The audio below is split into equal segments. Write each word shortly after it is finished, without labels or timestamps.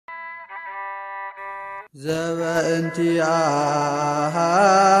ዘበእንቲአሃ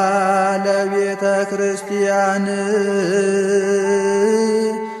ለቤተ ክርስቲያን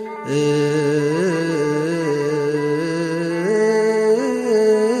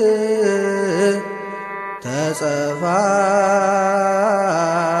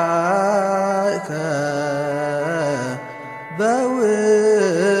ተጸፋከ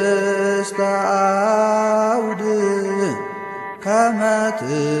በውስተ አውድ ከመ ትቀድሳ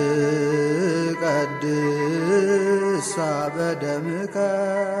በደምከ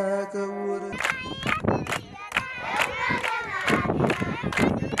ክቡር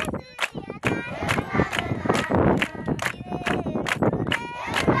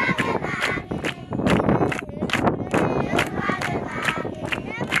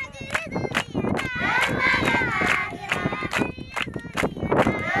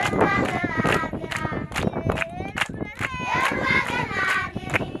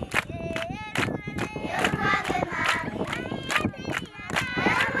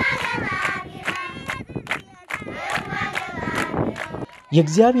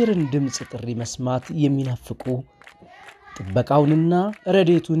የእግዚአብሔርን ድምጽ ጥሪ መስማት የሚናፍቁ ጥበቃውንና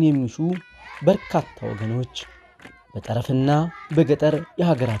ረድኤቱን የሚሹ በርካታ ወገኖች በጠረፍና በገጠር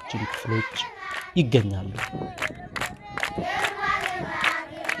የሀገራችን ክፍሎች ይገኛሉ።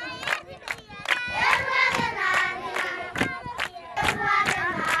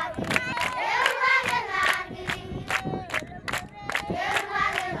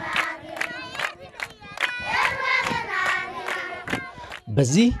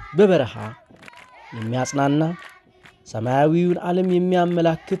 በዚህ በበረሃ የሚያጽናና ሰማያዊውን ዓለም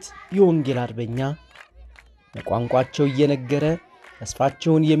የሚያመላክት የወንጌል አርበኛ በቋንቋቸው እየነገረ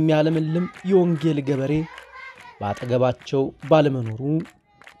ተስፋቸውን የሚያለምልም የወንጌል ገበሬ ባጠገባቸው ባለመኖሩ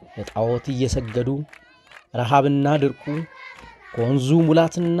ለጣዖት እየሰገዱ ረሃብና ድርቁ ከወንዙ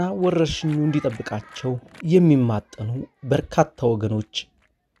ሙላትና ወረርሽኙ እንዲጠብቃቸው የሚማጠኑ በርካታ ወገኖች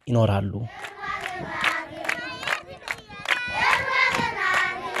ይኖራሉ።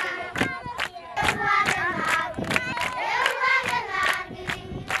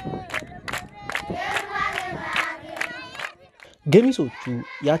 ገሚሶቹ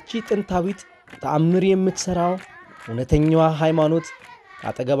ያቺ ጥንታዊት ተአምር የምትሰራው እውነተኛዋ ሃይማኖት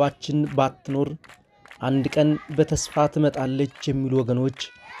አጠገባችን ባትኖር አንድ ቀን በተስፋ ትመጣለች የሚሉ ወገኖች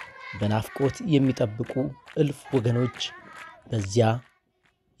በናፍቆት የሚጠብቁ እልፍ ወገኖች በዚያ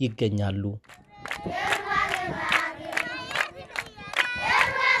ይገኛሉ።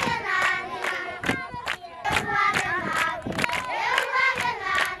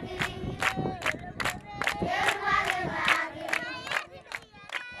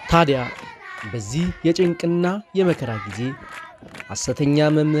 ታዲያ በዚህ የጭንቅና የመከራ ጊዜ ሐሰተኛ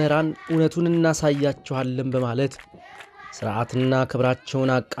መምህራን እውነቱን እናሳያቸዋለን በማለት ሥርዓትና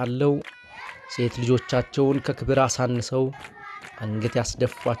ክብራቸውን አቃለው ሴት ልጆቻቸውን ከክብር አሳንሰው አንገት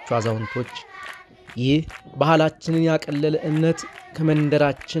ያስደፏቸው አዛውንቶች ይህ ባህላችንን ያቀለለ እምነት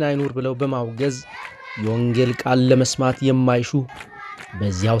ከመንደራችን አይኑር ብለው በማውገዝ የወንጌል ቃል ለመስማት የማይሹ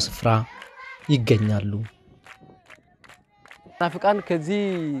በዚያው ስፍራ ይገኛሉ። ናፍቃን ከዚህ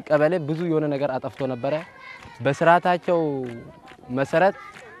ቀበሌ ብዙ የሆነ ነገር አጠፍቶ ነበር። በስራታቸው መሰረት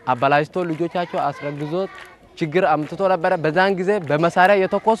አባላሽቶ ልጆቻቸው አስረግዞት ችግር አምጥቶ ነበር። በዛን ጊዜ በመሳሪያ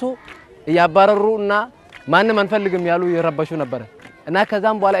የተኮሱ ያባረሩና ማንንም አንፈልግም ያሉ ይረበሹ ነበር እና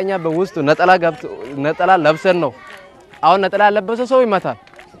ከዛም በኋላ እኛ በውስጥ ነጠላ ለብሰን ነው አሁን ነጠላ ለበሰ ሰው ይመታል።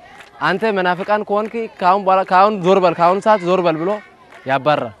 አንተ መናፍቃን ከሆንክ ካሁን ዞር በል ካሁን ሰዓት ዞር በል ብሎ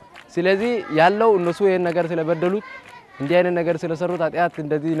ያባራል። ስለዚህ ያለው እነሱ ይሄን ነገር ስለበደሉት እንዲህ አይነት ነገር ስለሰሩት አጥያት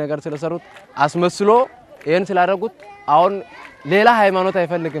እንደዚህ ነገር ስለሰሩት አስመስሎ ይሄን ስላደረጉት አሁን ሌላ ሃይማኖት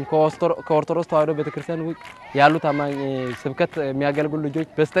አይፈልግም ከኦርቶዶክስ ተዋህዶ ቤተክርስቲያን ያሉ ታማኝ ስብከት የሚያገልግሉ ልጆች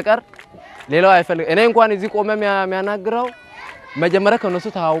በስተቀር ሌላው አይፈልግ። እኔ እንኳን እዚህ ቆመ የሚያናግረው መጀመሪያ ከነሱ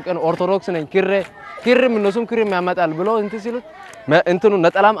ታውቀን ኦርቶዶክስ ነኝ ክርም እነሱም ክርም ያመጣል ብሎ ሲሉት እንትኑ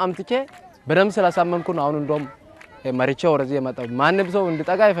ነጠላም አምጥቼ በደም ስላሳመንኩ ነው አሁን እንደውም መሪቼ ወደዚህ የመጣው። ማንም ሰው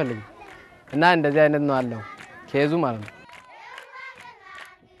እንዲጠጋ አይፈልግም እና እንደዚህ አይነት ነው አለው ከዙ ማለት ነው።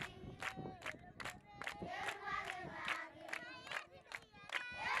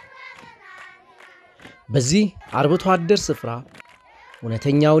 በዚህ አርብቶ አደር ስፍራ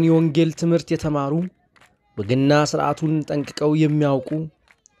እውነተኛውን የወንጌል ትምህርት የተማሩ ወግና ሥርዓቱን ጠንቅቀው የሚያውቁ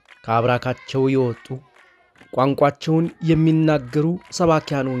ከአብራካቸው የወጡ ቋንቋቸውን የሚናገሩ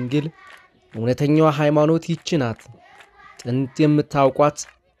ሰባኪያን ወንጌል እውነተኛዋ ሃይማኖት ይህች ናት፣ ጥንት የምታውቋት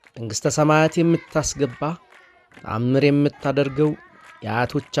መንግሥተ ሰማያት የምታስገባ ተአምር የምታደርገው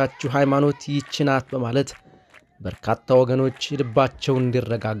የአያቶቻችሁ ሃይማኖት ይህች ናት በማለት በርካታ ወገኖች ልባቸው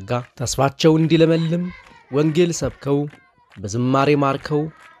እንዲረጋጋ ተስፋቸው እንዲለመልም ወንጌል ሰብከው በዝማሬ ማርከው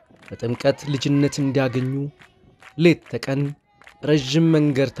በጥምቀት ልጅነት እንዲያገኙ ሌት ተቀን ረጅም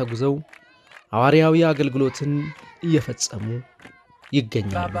መንገድ ተጉዘው ሐዋርያዊ አገልግሎትን እየፈጸሙ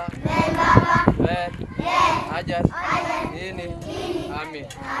ይገኛሉ። አጃር ይኔ አሜን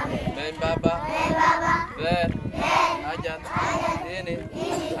መንባባ በር አጃር ይኔ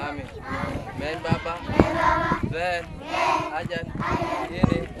አሜን መንባባ በር አጃር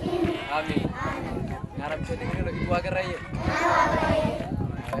ይኔ አሜን ያረብ ተደግሪ ነው ይዋገራየ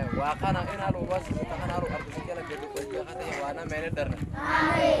ዋቃና ኢናሉ ዋስ ተከናሩ አርተከለ ገደቆ ዋና ማይነደርና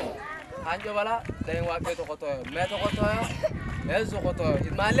አንጆ ባላ ደን ዋቄ ተቆጦ መተቆጦ እዙ ቆጦ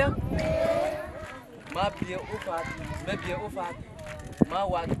ይማለ ما بيوفات ما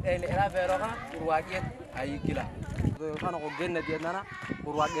واد إلى فيروها ورواقيت أي كلا كانوا قلنا ديننا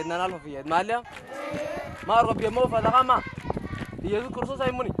ورواقيتنا نالو في يد ماليا ما أرغب بيموفا دعما يجوز كورسوس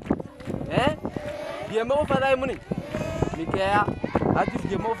أيموني بيموفا دايموني ميكيا أجلس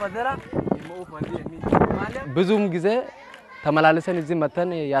بيموفا دلا بيموفا دي ماليا بزوم جزء تملالسن إزاي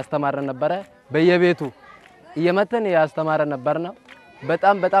متن يستمرنا برا بيجبيتو يمتن يستمرنا برنا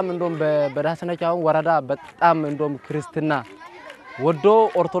በጣም እንደም በዳሰነቻው ወረዳ በጣም እንደም ክርስትና ወዶ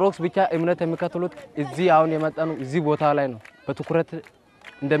ኦርቶዶክስ ብቻ እምነት የሚከተሉት እዚህ አሁን የመጣኑ እዚህ ቦታ ላይ ነው በትኩረት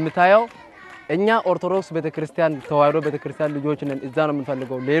እንደምታየው እኛ ኦርቶዶክስ ቤተክርስቲያን ተዋህዶ ቤተክርስቲያን ልጆች ነን እዛ ነው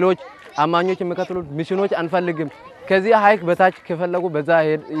የምንፈልገው ሌሎች አማኞች የሚከተሉት ሚሽኖች አንፈልግም ከዚህ ሃይክ በታች ከፈለጉ በዛ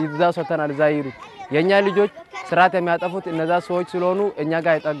ይዛ ሶተናል እዛ ይሩ የኛ ልጆች ስርዓት የሚያጠፉት እነዛ ሰዎች ስለሆኑ እኛ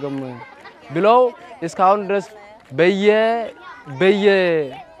ጋር አይጠገም ብለው እስካሁን ድረስ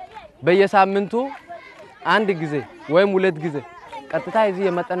በየሳምንቱ አንድ ጊዜ ወይም ሁለት ጊዜ ቀጥታ እዚህ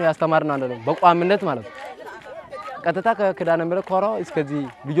የመጣነው ያስተማርና ነው በቋምነት ማለት ነው ቀጥታ ከክዳነ ምሕረት ኮሮ እስከዚህ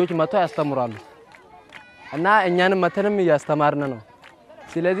ልጆች መጥተው ያስተምራሉ እና እኛንም መተንም ያስተማርና ነው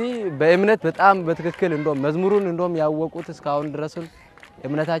ስለዚህ በእምነት በጣም በትክክል እንደም መዝሙሩን እንደም ያወቁት እስካሁን ድረስ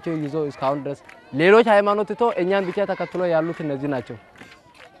እምነታቸው ይዘው እስካሁን ድረስ ሌሎች ሃይማኖት ተው እኛን ብቻ ተከትሎ ያሉት እነዚህ ናቸው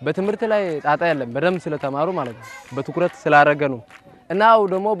በትምህርት ላይ ጣጣ የለም በደም ስለተማሩ ማለት ነው በትኩረት ስላረገ ነው እናው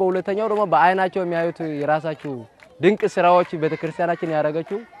ደግሞ በሁለተኛው ደግሞ በአይናቸው የሚያዩት የራሳቸው ድንቅ ስራዎች ቤተክርስቲያናችን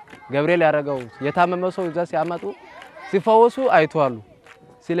ያረጋችሁ ገብርኤል ያረጋው የታመመ ሰው እዛ ሲያመጡ ሲፈወሱ አይቷሉ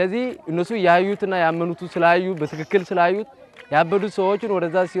ስለዚህ እነሱ ያዩትና ያመኑት ስላዩ በትክክል ስላዩት ያበዱት ሰዎችን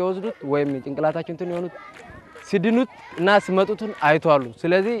ወደዛ ሲወስዱት ወይም ጭንቅላታችን እንትን ይሆኑት ሲድኑት እና ሲመጡትን አይቷሉ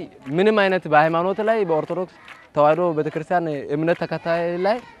ስለዚህ ምንም አይነት በሃይማኖት ላይ በኦርቶዶክስ ተዋህዶ ቤተክርስቲያን እምነት ተከታይ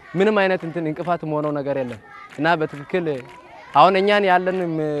ላይ ምንም አይነት እንትን እንቅፋት ሆነው ነገር የለም እና በትክክል አሁን እኛን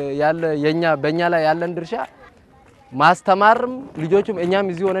የኛ በእኛ ላይ ያለን ድርሻ ማስተማርም ልጆችም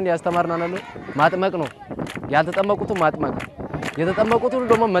እኛም እዚህ ሆነን ያስተማርና ነው ማጥመቅ ነው ያልተጠመቁት ማጥመቅ የተጠመቁት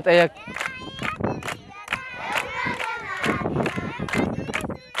ደግሞ መጠየቅ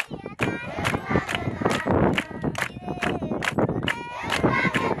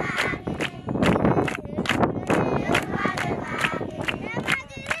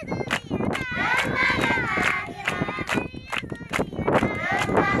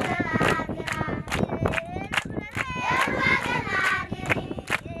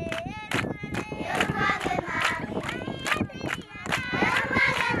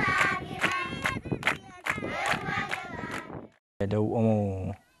ደቡብ ኦሞ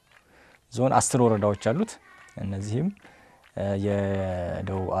ዞን 10 ወረዳዎች አሉት እነዚህም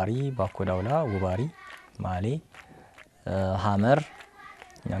የደቡብ አሪ ባኮዳውላ ውባሪ ማሌ ሃመር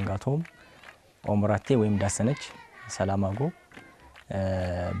ያንጋቶም ኦምራቴ ወይም ዳሰነች ሰላማጎ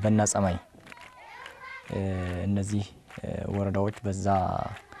በናጸማይ እነዚህ ወረዳዎች በዛ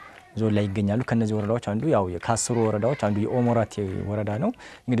ዞን ላይ ይገኛሉ ከነዚህ ወረዳዎች አንዱ ያው ከ10 ወረዳዎች አንዱ የኦሞራቴ ወረዳ ነው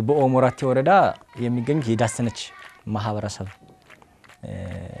እንግዲህ በኦሞራቴ ወረዳ የሚገኝ የዳሰነች ማህበረሰብ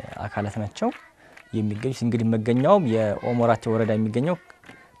አካላት ናቸው የሚገኙ እንግዲህ መገኛው የኦሞራቴ ወረዳ የሚገኘው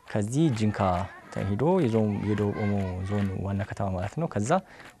ከዚህ ጅንካ ተሄዶ የደቡብ ኦሞ ዞን ዋና ከተማ ማለት ነው ከዛ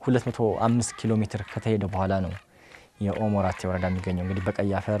 205 ኪሎ ሜትር ከተሄደ በኋላ ነው የኦሞራቴ ወረዳ የሚገኘው እንግዲህ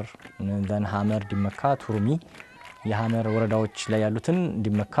በቀያፈር ደን ሃመር ዲመካ ቱርሚ የሃመር ወረዳዎች ላይ ያሉትን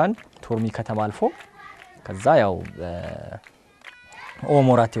ዲመካን ቱርሚ ከተማ አልፎ ከዛ ያው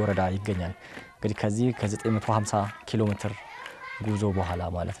ኦሞራቴ ወረዳ ይገኛል እንግዲህ ከዚህ ከ950 ኪሎ ሜትር ጉዞ በኋላ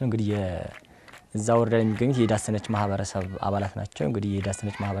ማለት ነው እንግዲህ እዛ ወረዳ የሚገኙት የዳሰነች ማህበረሰብ አባላት ናቸው እንግዲህ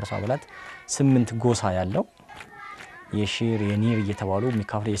የዳሰነች ማህበረሰብ አባላት 8 ጎሳ ያለው የሺር የኒር እየተባሉ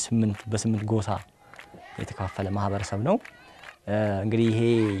የሚካፈሉ በ8 ጎሳ የተካፈለ ማህበረሰብ ነው እንግዲህ ይሄ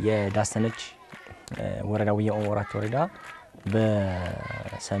የዳሰነች ወረዳው የኦሞራቴ ወረዳ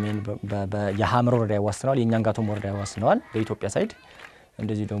በሰሜን የሃመር ወረዳ ያዋስናል የኛንጋቶም ወረዳ ያዋስናል በኢትዮጵያ ሳይድ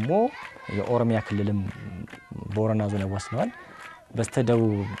እንደዚህ ደግሞ የኦሮሚያ ክልልም ቦረና ዞን ያዋስናል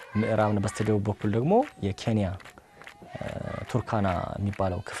በስተደቡብ ምዕራብና በስተደቡብ በኩል ደግሞ የኬንያ ቱርካና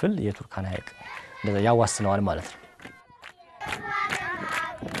የሚባለው ክፍል የቱርካና ሐይቅ እንደዛ ያዋስነዋል ማለት ነው።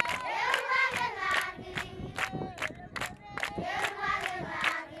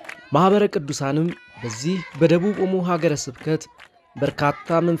 ማህበረ ቅዱሳንም በዚህ በደቡብ ኦሞ ሀገረ ስብከት በርካታ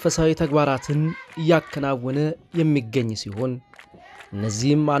መንፈሳዊ ተግባራትን እያከናወነ የሚገኝ ሲሆን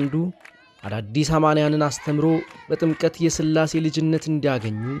እነዚህም አንዱ አዳዲስ አማንያንን አስተምሮ በጥምቀት የሥላሴ ልጅነት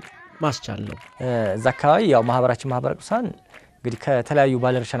እንዲያገኙ ማስቻል ነው። እዛ አካባቢ ያው ማህበረ ቅዱሳን እንግዲህ ከተለያዩ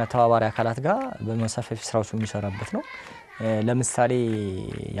ባለድርሻና ተባባሪ አካላት ጋር በመሰፈፊ ስራዎች የሚሰራበት ነው። ለምሳሌ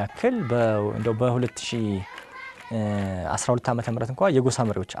ያክል በ2012 ዓመተ ምህረት እንኳን የጎሳ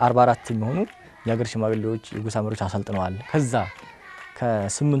መሪዎች 44 የሚሆኑ የሀገር ሽማግሌዎች የጎሳ መሪዎች አሰልጥነዋል። ከዛ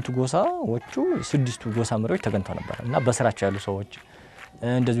ከ8ቱ ጎሳዎቹ 6ቱ ጎሳ መሪዎች ተገኝተው ነበር እና በስራቸው ያሉ ሰዎች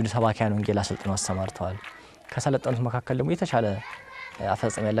እንደዚሁ ለሰባኪያን ወንጌል አሰልጥነው አሰማርተዋል። ከሰለጠኑት መካከል ደግሞ የተሻለ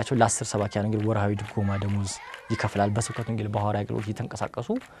አፈጻጸም ያላቸው ለ10 ሰባኪያን ወንጌል ወርሃዊ ድጎማ ደሞዝ ይከፍላል። በስብከት ወንጌል በሐዋርያዊ አገልግሎት እየተንቀሳቀሱ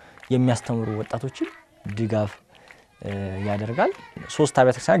የሚያስተምሩ ወጣቶችን ድጋፍ ያደርጋል። 3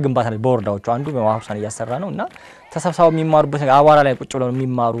 አብያተ ክርስቲያን ግንባታ ላይ በወረዳዎቹ አንዱ በማህበረሰብ እያሰራ ነው እና ተሰብስበው የሚማሩበት አቧራ ላይ ቁጭ ብለው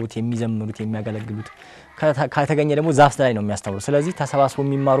የሚማሩት የሚዘምሩት የሚያገለግሉት ከተገኘ ደግሞ ዛፍ ላይ ነው የሚያስተምሩት። ስለዚህ ተሰባስበው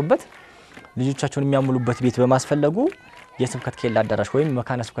የሚማሩበት ልጆቻቸውን የሚያሙሉበት ቤት በማስፈለጉ የስብከት ኬላ አዳራሽ ወይም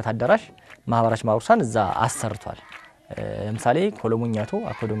መካነ ስብከት አዳራሽ ማህበራችን ማሩሳን እዛ አሰርቷል። ለምሳሌ ኮሎሞኛቶ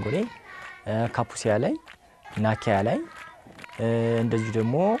አኮዶንጎሌ ካፑሲያ ላይ ናኪያ ላይ እንደዚህ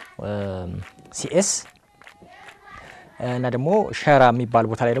ደግሞ ሲኤስ እና ደግሞ ሸራ የሚባል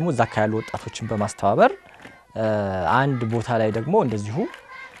ቦታ ላይ ደግሞ ዛካ ያሉ ወጣቶችን በማስተባበር አንድ ቦታ ላይ ደግሞ እንደዚሁ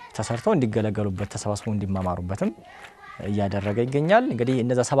ተሰርተው እንዲገለገሉበት ተሰባስበው እንዲማማሩበትም እያደረገ ይገኛል። እንግዲህ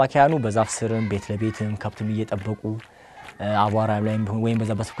እነዛ ሰባኪያኑ በዛፍ ስርም ቤት ለቤትም ከብትም እየጠበቁ አቧራ ላይም ቢሆን ወይም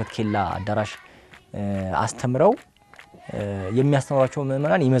በዛ በስብከት ኬላ አዳራሽ አስተምረው የሚያስተምሯቸው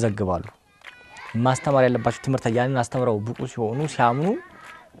ምዕመናን ይመዘግባሉ። ማስተማር ያለባቸው ትምህርት ያንን አስተምረው ብቁ ሲሆኑ ሲያምኑ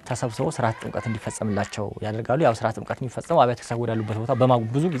ተሰብስበው ሥርዓተ ጥምቀት እንዲፈጸምላቸው ያደርጋሉ። ያው ሥርዓተ ጥምቀት የሚፈጸመው አብያተ ክርስቲያን ወዳሉበት ቦታ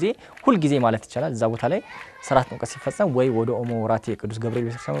ብዙ ጊዜ ሁል ጊዜ ማለት ይቻላል እዛ ቦታ ላይ ሥርዓተ ጥምቀት ሲፈጸም ወይ ወደ ኦሞ ወራቴ ቅዱስ ገብርኤል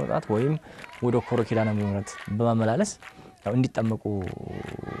ቤተክርስቲያን መምጣት ወይም ወደ ኮሮ ኪዳነ ምሕረት በማመላለስ ያው እንዲጠመቁ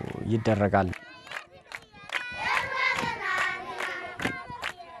ይደረጋል።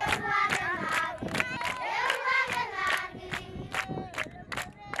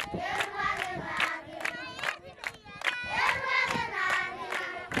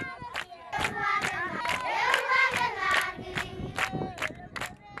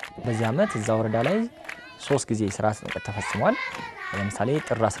 በዚህ ዓመት እዛ ወረዳ ላይ 3 ጊዜ ሥርዓተ ጥምቀት ተፈጽሟል። ለምሳሌ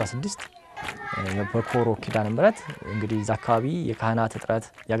ጥር 16 በኮሮ ኪዳነ ምሕረት እንግዲህ እዛ አካባቢ የካህናት እጥረት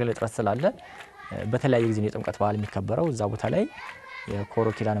ያገለ እጥረት ስላለ በተለያየ ጊዜ የጥምቀት በዓል የሚከበረው እዛ ቦታ ላይ የኮሮ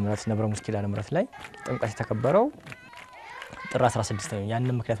ኪዳነ ምሕረት ነብረ ሙስ ኪዳነ ምሕረት ላይ ጥምቀት የተከበረው ጥር 16 ነው።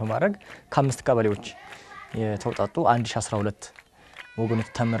 ያንን ምክንያት በማድረግ ከ5 ቀበሌዎች የተውጣጡ 1012 ወገኖች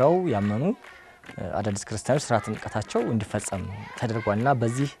ተምረው ያመኑ አዳዲስ ክርስቲያኖች ሥርዓተ ጥምቀታቸው እንዲፈጸም ተደርጓልና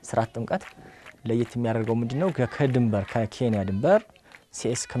በዚህ ሥርዓተ ጥምቀት ለየት የሚያደርገው ምንድነው? ከድንበር ከኬንያ ድንበር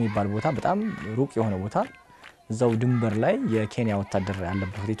ሲኤስ ከሚባል ቦታ በጣም ሩቅ የሆነ ቦታ እዛው ድንበር ላይ የኬንያ ወታደር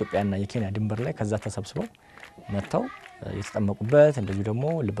ያለበት ኢትዮጵያና የኬንያ ድንበር ላይ ከዛ ተሰብስበው መጥተው የተጠመቁበት እንደዚህ ደግሞ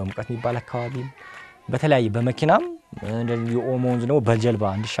ልበ ሙቀት የሚባል አካባቢ በተለያየ በመኪናም እንደዚህ የኦሞ ወንዝ ነው በጀልባ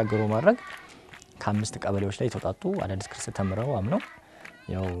እንዲሻገሩ ማድረግ ከ5 ቀበሌዎች ላይ የተውጣጡ አዳዲስ ክርስቲያን ተምረው አምነው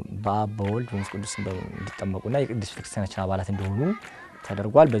ያው በአብ በወልድ በመንፈስ ቅዱስ እንዲጠመቁና የቅዱስ ቤተክርስቲያናችን አባላት እንደሆኑ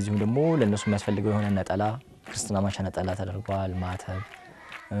ተደርጓል። በዚሁም ደግሞ ለነሱ የሚያስፈልገው የሆነ ነጠላ ክርስትና ማሻ ነጠላ ተደርጓል። ማተብ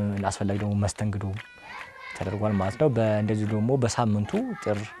አስፈላጊ ደግሞ መስተንግዶ ተደርጓል ማለት ነው። በእንደዚህ ደግሞ በሳምንቱ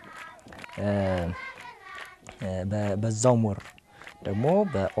ጥር በዛው ወር ደግሞ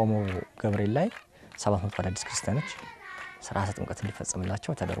በኦሞ ገብርኤል ላይ 700 አዳዲስ ክርስቲያኖች ሥርዓተ ጥምቀት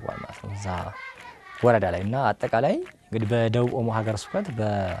እንዲፈጸምላቸው ተደርጓል ማለት ነው እዛ ወረዳ ላይ እና አጠቃላይ እንግዲህ በደቡብ ኦሞ ሀገረ ስብከት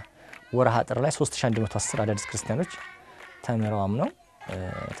በወርሃ ጥር ላይ 3110 አዳዲስ ክርስቲያኖች ተምረው አምነው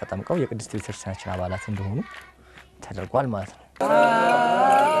ተጠምቀው የቅድስት ቤተክርስቲያናችን አባላት እንደሆኑ ተደርጓል ማለት ነው።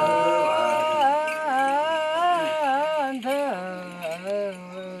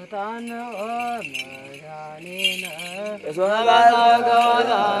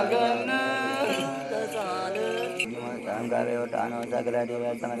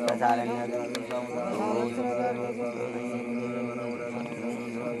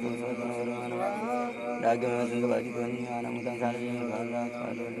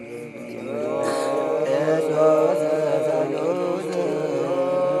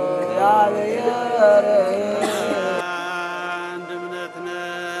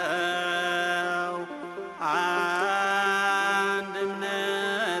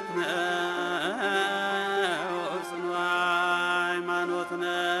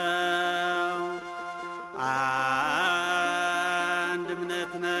 I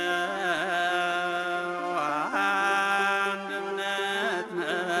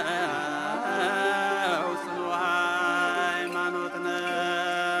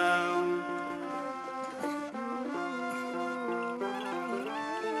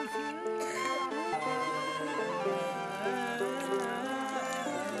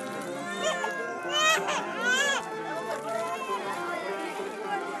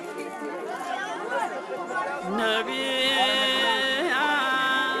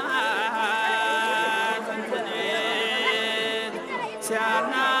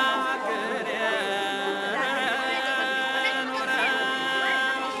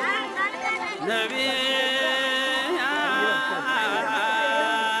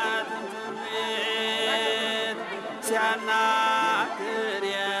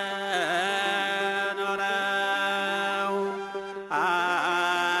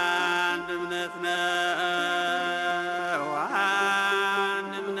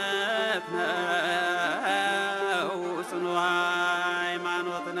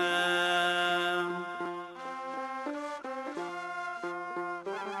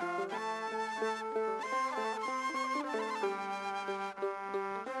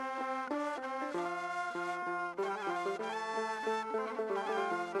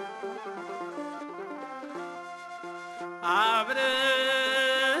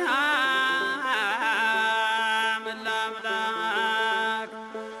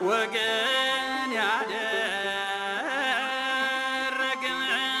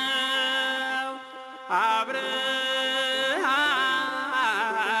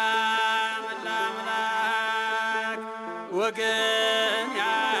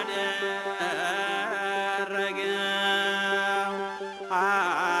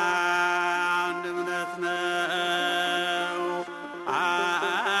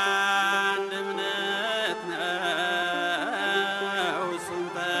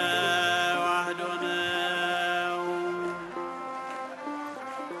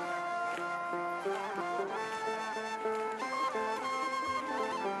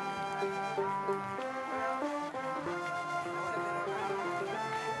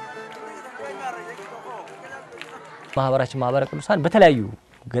ማህበረ ቅዱሳን በተለያዩ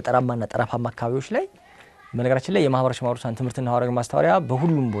ገጠራማና ጠረፋማ አካባቢዎች ላይ በነገራችን ላይ የማህበረ ቅዱሳን ትምህርትና ሐዋርያዊ ማስተማሪያ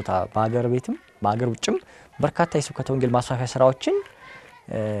በሁሉም ቦታ በአገር ቤትም በአገር ውጭም በርካታ የስብከተ ወንጌል ማስፋፊያ ስራዎችን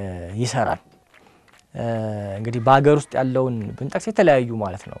ይሰራል። እንግዲህ በአገር ውስጥ ያለውን ብንጠቅስ የተለያዩ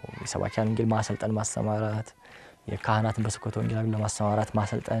ማለት ነው የሰባኪያን ወንጌል ማሰልጠን ማስተማራት የካህናትን በስብከተ ወንጌል አገልግሎት ማስተማራት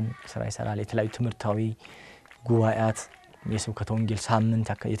ማሰልጠን ስራ ይሰራል። የተለያዩ ትምህርታዊ ጉባኤያት የስብከተ ወንጌል ሳምንት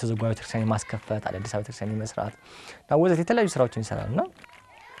የተዘጋጁ ቤተክርስቲያን ማስከፈት አዳዲስ ቤተክርስቲያን መስራት ታወዘት የተለያዩ ስራዎችን ይሰራልና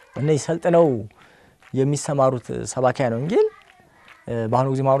እነዚህ ሰልጥነው የሚሰማሩት ሰባኪያን ወንጌል በአሁኑ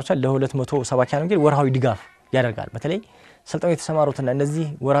ጊዜ ማህበሮች ለ200 ሰባኪያን ወንጌል ወርሃዊ ድጋፍ ያደርጋል። በተለይ ሰልጥነው የተሰማሩትና እነዚህ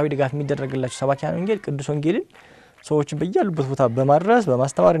ወርሃዊ ድጋፍ የሚደረግላቸው ሰባኪያን ወንጌል ቅዱስ ወንጌልን ሰዎችን በያሉበት ቦታ በማድረስ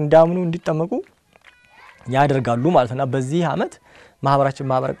በማስተማር እንዲያምኑ እንዲጠመቁ ያደርጋሉ ማለትና በዚህ አመት ማህበረ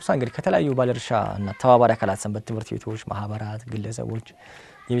ቅዱሳን እንግዲህ ከተለያዩ ባለድርሻና ተባባሪ አካላት ሰንበት ትምህርት ቤቶች ማህበራት ግለሰቦች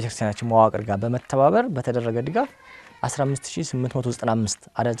የቤተክርስቲያናችን መዋቅር ጋር በመተባበር በተደረገ ድጋፍ 15895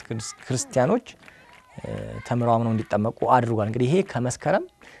 አዳዲስ ክርስቲያኖች ተምረው አምነው እንዲጠመቁ አድርጓል። እንግዲህ ይሄ ከመስከረም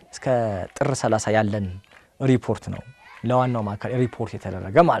እስከ ጥር 30 ያለን ሪፖርት ነው ለዋናው ማዕከል ሪፖርት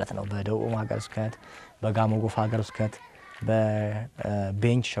የተደረገ ማለት ነው። በደቡብ ሀገረ ስብከት በጋሞ ጎፋ ሀገረ ስብከት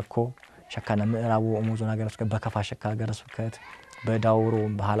በቤንች ሸካና ምዕራቡ ኦሞ ዞን ሀገረ ስብከት በከፋ ሸካ ሀገረ ስብከት በዳውሮ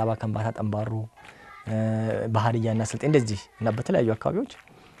በሃላባ ከምባታ ጠምባሮ በሃዲያና ስልጤ እንደዚህ እና በተለያዩ አካባቢዎች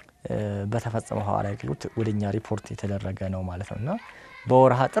በተፈጸመው ሐዋርያዊ አገልግሎት ወደኛ ሪፖርት የተደረገ ነው ማለት ነውና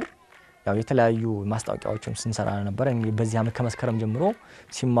በወርሃ ጥር ያው የተለያዩ ማስታወቂያዎችን ስንሰራ ነበር። እንግዲህ በዚህ አመት ከመስከረም ጀምሮ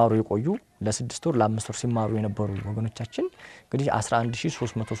ሲማሩ የቆዩ ለ6 ወር ለ5 ወር ሲማሩ የነበሩ ወገኖቻችን እንግዲህ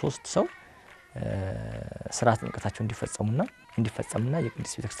 11303 ሰው ስርዓተ ጥምቀታቸው እንዲፈጸምና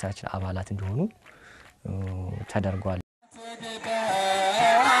የቅድስት ቤተክርስቲያናችን አባላት እንዲሆኑ ተደርጓል።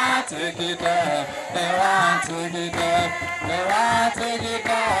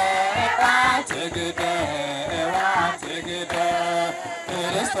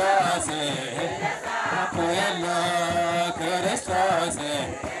 ክርስቶስ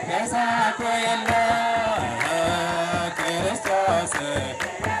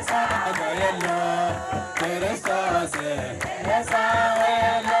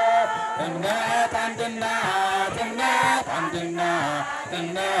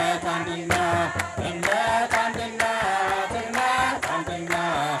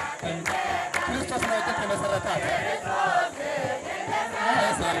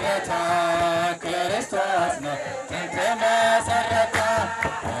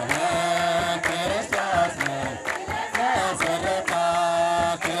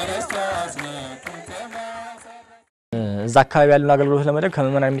እዛ አካባቢ ያለውን አገልግሎት ለመደግ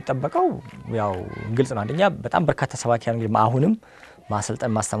ከመመናን የሚጠበቀው ያው ግልጽ ነው። አንደኛ በጣም በርካታ ሰባኪያን እንግዲህ አሁንም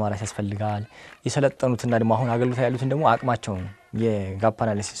ማሰልጠን ማስተማር ያስፈልጋል። የሰለጠኑትና ደግሞ አሁን አገልግሎት ያሉትን ደግሞ አቅማቸውን የጋፕ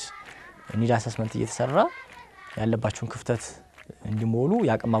አናሊሲስ ኒድ አሰስመንት እየተሰራ ያለባቸውን ክፍተት እንዲሞሉ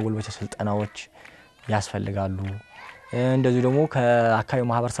የአቅም ማጎልበቻ ስልጠናዎች ያስፈልጋሉ። እንደዚህ ደግሞ ከአካባቢው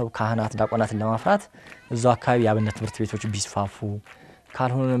ማህበረሰብ ካህናት ዲያቆናትን ለማፍራት እዛው አካባቢ ያብነት ትምህርት ቤቶች ቢስፋፉ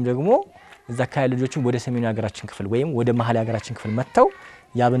ካልሆነም ደግሞ እዛ አካባቢ ልጆችን ወደ ሰሜኑ ሀገራችን ክፍል ወይም ወደ መሀል ሀገራችን ክፍል መጥተው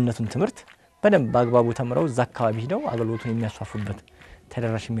ያብነቱን ትምህርት በደንብ በአግባቡ ተምረው እዛ አካባቢ ሄደው አገልግሎቱን የሚያስፋፉበት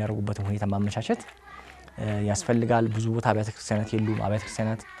ተደራሽ የሚያደርጉበት ሁኔታ ማመቻቸት ያስፈልጋል። ብዙ ቦታ አብያተ ክርስቲያናት የሉም። አብያተ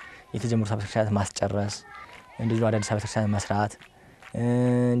ክርስቲያናት የተጀመሩ አብያተ ክርስቲያናት ማስጨረስ፣ እንደዚሁ አዳዲስ አብያተ ክርስቲያናት መስራት፣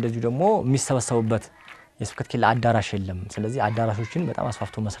 እንደዚሁ ደግሞ የሚሰበሰቡበት የስብከት ኬላ አዳራሽ የለም። ስለዚህ አዳራሾችን በጣም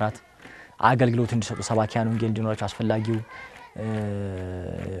አስፋፍቶ መስራት፣ አገልግሎት እንዲሰጡ ሰባኪያን ወንጌል እንዲኖራቸው አስፈላጊው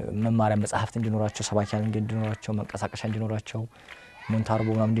መማሪያ መጽሐፍት እንዲኖራቸው ሰባኪያን ወንጌል እንዲኖራቸው መንቀሳቀሻ እንዲኖራቸው ሞንታርቦ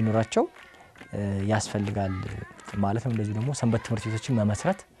ምናምን እንዲኖራቸው ያስፈልጋል ማለት ነው። እንደዚህ ደግሞ ሰንበት ትምህርት ቤቶችን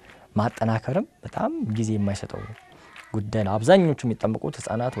መመስረት ማጠናከርም በጣም ጊዜ የማይሰጠው ጉዳይ ነው። አብዛኞቹ የሚጠመቁት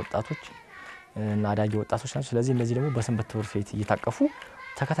ህፃናት፣ ወጣቶች እና አዳጊ ወጣቶች ናቸው። ስለዚህ እነዚህ ደግሞ በሰንበት ትምህርት ቤት እየታቀፉ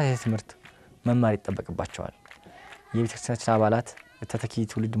ተከታታይ ትምህርት መማር ይጠበቅባቸዋል። የቤተክርስቲያናችን አባላት ተተኪ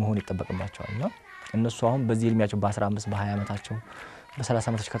ትውልድ መሆን ይጠበቅባቸዋልና እነሱ አሁን በዚህ እድሜያቸው በ15 በ20 ዓመታቸው በ30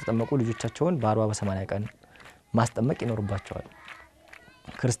 ዓመታቸው ከተጠመቁ ልጆቻቸውን በ40 በ80 ቀን ማስጠመቅ ይኖርባቸዋል።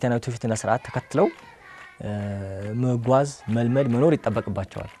 ክርስቲያናዊ ትውፊትና ስርዓት ተከትለው መጓዝ መልመድ መኖር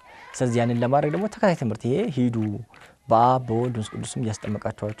ይጠበቅባቸዋል። ስለዚህ ያንን ለማድረግ ደግሞ ተከታታይ ትምህርት ይሄ ሂዱ በአብ በወልድ በመንፈስ ቅዱስም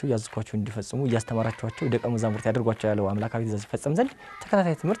ያስጠመቃቸዋቸው ያዝኳቸው እንዲፈጽሙ ያስተማራቸዋቸው ደቀ መዛሙርት ያደርጓቸው ያለው አምላካዊ ትእዛዝ ይፈጸም ዘንድ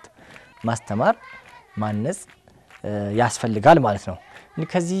ተከታታይ ትምህርት ማስተማር ማነጽ ያስፈልጋል ማለት ነው።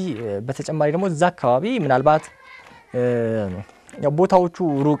 ከዚህ በተጨማሪ ደግሞ እዛ አካባቢ ምናልባት ቦታዎቹ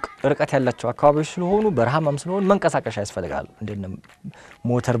ርቀት ያላቸው አካባቢዎች ስለሆኑ በረሃማም ስለሆኑ መንቀሳቀሻ ያስፈልጋል። እንደነ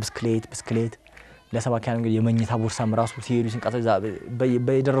ሞተር ብስክሌት ለሰባኪያን እንግዲህ የመኝታ ቦርሳም ራሱ ሲሄዱ ሲንቀሳቀሱ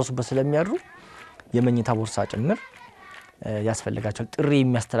በየደረሱበት ስለሚያድሩ የመኝታ ቦርሳ ጭምር ያስፈልጋቸው። ጥሪ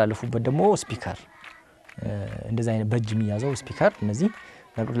የሚያስተላልፉበት ደግሞ ስፒከር እንደዛ አይነት በእጅ የሚያዘው ስፒከር እነዚህ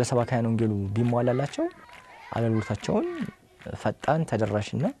ነገሮች ለሰባኪያን ወንጌሉ ቢሟላላቸው አገልግሎታቸውን ፈጣን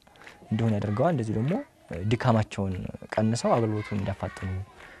ተደራሽና እንዲሆን ያደርገዋል። እንደዚህ ደግሞ ድካማቸውን ቀንሰው አገልግሎቱን እንዲያፋጥኑ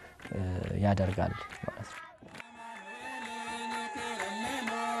ያደርጋል ማለት ነው።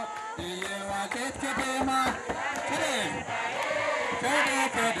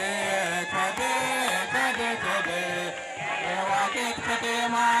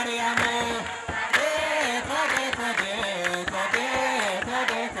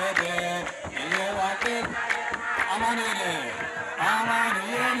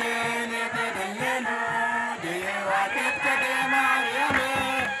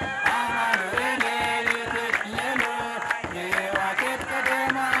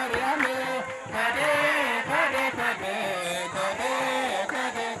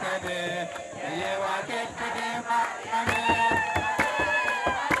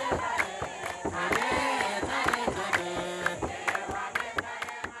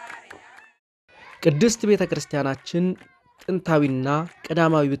 ቅድስት ቤተ ክርስቲያናችን ጥንታዊና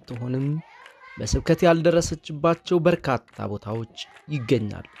ቀዳማዊ ብትሆንም በስብከት ያልደረሰችባቸው በርካታ ቦታዎች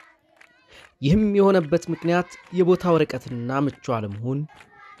ይገኛሉ። ይህም የሆነበት ምክንያት የቦታው ርቀትና ምቹ አለመሆን፣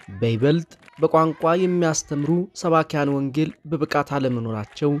 በይበልጥ በቋንቋ የሚያስተምሩ ሰባኪያን ወንጌል በብቃት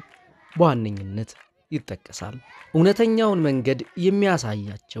አለመኖራቸው በዋነኝነት ይጠቀሳል። እውነተኛውን መንገድ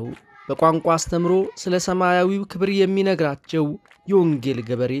የሚያሳያቸው በቋንቋ አስተምሮ ስለ ሰማያዊው ክብር የሚነግራቸው የወንጌል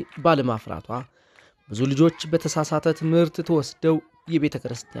ገበሬ ባለማፍራቷ ብዙ ልጆች በተሳሳተ ትምህርት ተወስደው የቤተ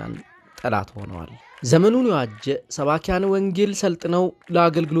ክርስቲያን ጠላት ሆነዋል። ዘመኑን የዋጀ ሰባኪያን ወንጌል ሰልጥነው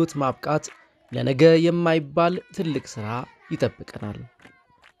ለአገልግሎት ማብቃት ለነገ የማይባል ትልቅ ሥራ ይጠብቀናል።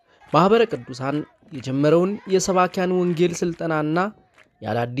 ማህበረ ቅዱሳን የጀመረውን የሰባኪያን ወንጌል ስልጠናና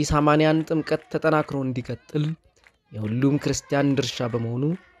የአዳዲስ አማንያን ጥምቀት ተጠናክሮ እንዲቀጥል የሁሉም ክርስቲያን ድርሻ በመሆኑ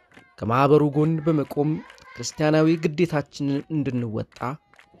ከማህበሩ ጎን በመቆም ክርስቲያናዊ ግዴታችንን እንድንወጣ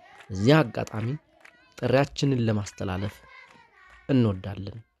እዚህ አጋጣሚ ጥሪያችንን ለማስተላለፍ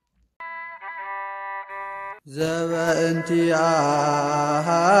እንወዳለን። ዘበእንቲአሃ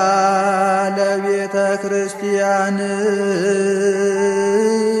ለቤተ ክርስቲያን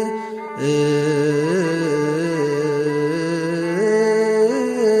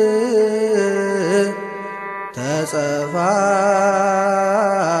ተጸፋ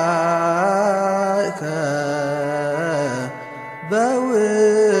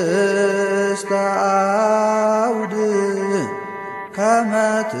ከመ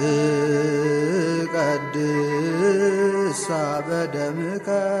ትቀድሳ በደምከ